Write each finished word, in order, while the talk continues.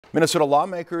Minnesota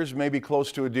lawmakers may be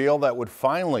close to a deal that would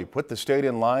finally put the state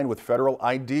in line with federal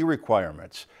ID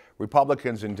requirements.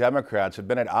 Republicans and Democrats have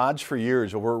been at odds for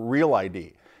years over Real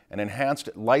ID, an enhanced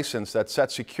license that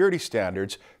sets security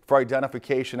standards for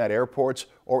identification at airports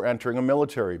or entering a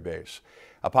military base.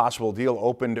 A possible deal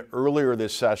opened earlier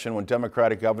this session when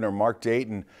Democratic Governor Mark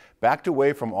Dayton backed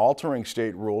away from altering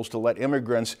state rules to let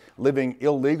immigrants living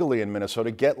illegally in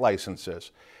Minnesota get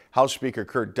licenses. House Speaker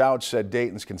Kurt Daudt said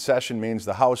Dayton's concession means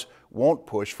the House won't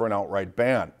push for an outright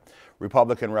ban.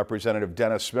 Republican Representative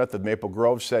Dennis Smith of Maple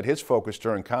Grove said his focus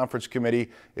during conference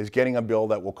committee is getting a bill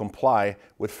that will comply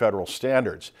with federal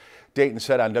standards. Dayton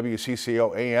said on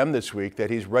WCCO AM this week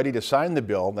that he's ready to sign the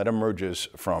bill that emerges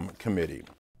from committee.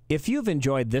 If you've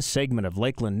enjoyed this segment of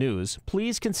Lakeland News,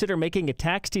 please consider making a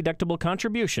tax-deductible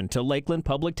contribution to Lakeland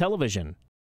Public Television.